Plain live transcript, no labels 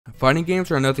Fighting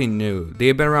games are nothing new. They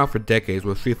have been around for decades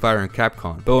with Street Fighter and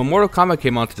Capcom. But when Mortal Kombat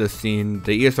came onto the scene,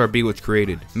 the ESRB was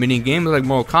created, meaning games like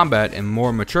Mortal Kombat and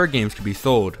more mature games could be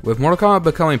sold. With Mortal Kombat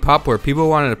becoming popular, people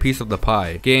wanted a piece of the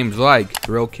pie. Games like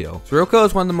Thrill Kill. Thrill Kill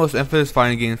is one of the most infamous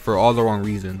fighting games for all the wrong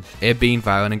reasons, it being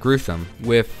violent and gruesome.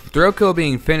 With Thrill Kill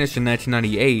being finished in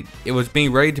 1998, it was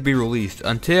being ready to be released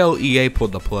until EA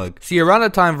pulled the plug. See, around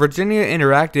that time, Virginia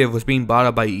Interactive was being bought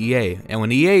up by EA, and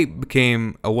when EA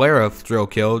became aware of Thrill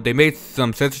Kill, they made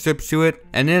some censorship to it,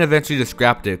 and then eventually just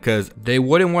scrapped it because they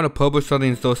wouldn't want to publish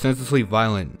something so senselessly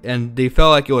violent, and they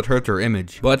felt like it would hurt their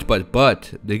image. But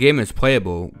the game is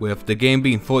playable. With the game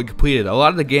being fully completed, a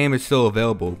lot of the game is still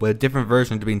available, but different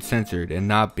versions being censored and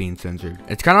not being censored.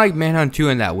 It's kind of like Manhunt 2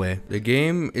 in that way. The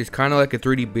game is kind of like a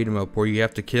 3D beat 'em up where you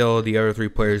have to kill the other 3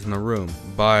 players in the room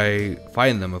by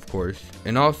fighting them, of course.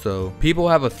 And also, people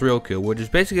have a thrill kill, which is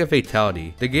basically a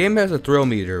fatality. The game has a thrill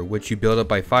meter, which you build up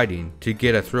by fighting to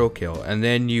get a thrill kill, and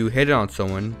then you hit it on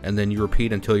someone, and then you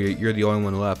repeat until you're the only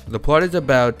one left. The plot is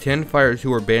about 10 fighters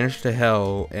who are banished to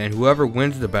hell, and whoever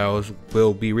wins the battles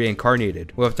will be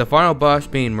reincarnated, with the final boss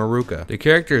being Maruka. The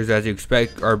characters, as you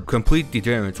expect, are complete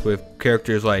degenerates, with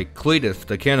characters like Cletus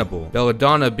the cannibal,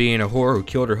 Belladonna being a whore who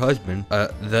killed her husband,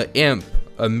 the imp,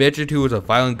 a midget who was a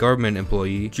violent government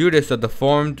employee, Judas, a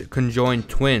deformed conjoined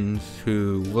twins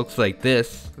who looks like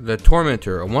this, the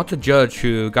Tormentor, a wanted judge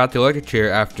who got the electric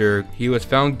chair after he was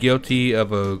found guilty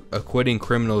of acquitting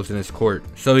criminals in his court,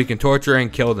 so he can torture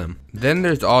and kill them. Then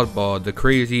there's Oddball, the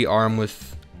crazy,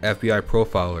 armless FBI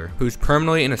profiler, who's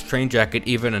permanently in a straitjacket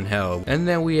even in hell. And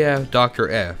then we have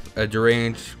Dr. F, a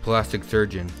deranged plastic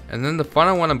surgeon. And then the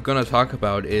final one I'm gonna talk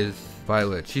about is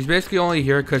Violet. She's basically only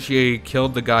here because she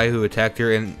killed the guy who attacked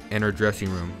her in her dressing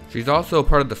room. She's also a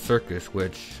part of the circus,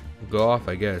 which will go off,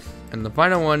 I guess. And the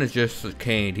final one is just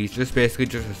Kane. He's just basically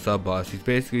just a sub boss. He's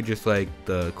basically just like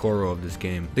the Koro of this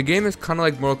game. The game is kind of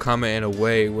like Mortal Kombat in a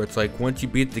way where it's like once you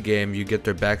beat the game, you get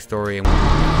their backstory and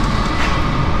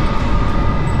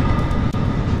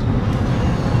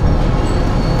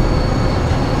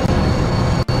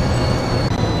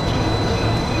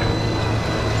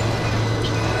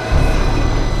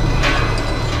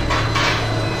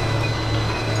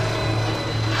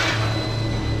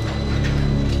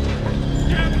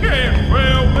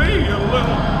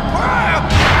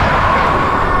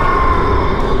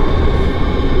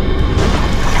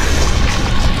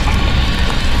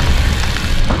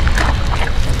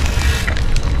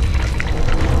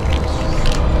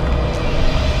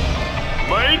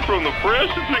from the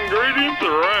freshest ingredients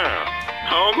around.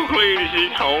 Uncle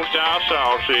Cletus's home-style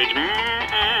sausage.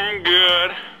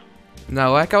 Good.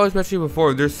 Now, like I was mentioning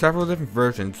before, there's several different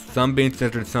versions, some being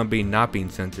censored, some being not being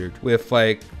censored, with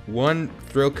like one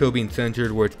thrill kill being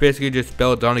censored where it's basically just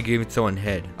Belladonna giving someone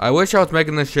head. I wish I was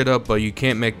making this shit up, but you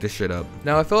can't make this shit up.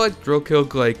 Now, I feel like thrill kill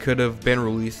could have been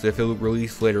released if it was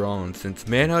released later on, since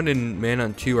Manhunt and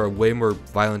Manhunt 2 are way more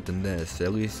violent than this,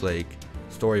 at least like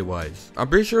story wise. I'm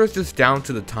pretty sure it's just down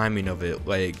to the timing of it.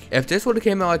 Like, if this would have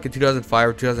came out like in 2005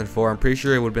 or 2004, I'm pretty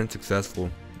sure it would have been successful.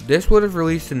 This would have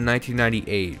released in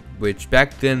 1998, which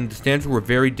back then the standards were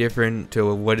very different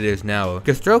to what it is now,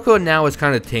 because thrill kill now is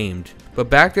kind of tamed, but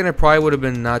back then it probably would have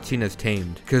been not seen as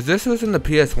tamed, because this was in the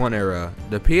PS1 era.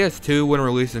 The PS2 wouldn't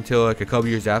release until like a couple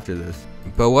years after this.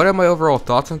 But what are my overall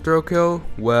thoughts on thrill kill?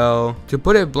 Well, to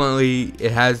put it bluntly,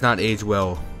 it has not aged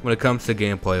well when it comes to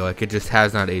gameplay. Like, it just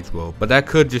has not aged well, but that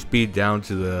could just be down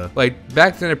to the, like,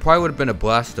 back then it probably would have been a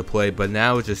blast to play, but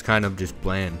now it's just kind of just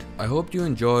bland. I hope you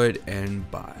enjoyed, and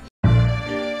bye.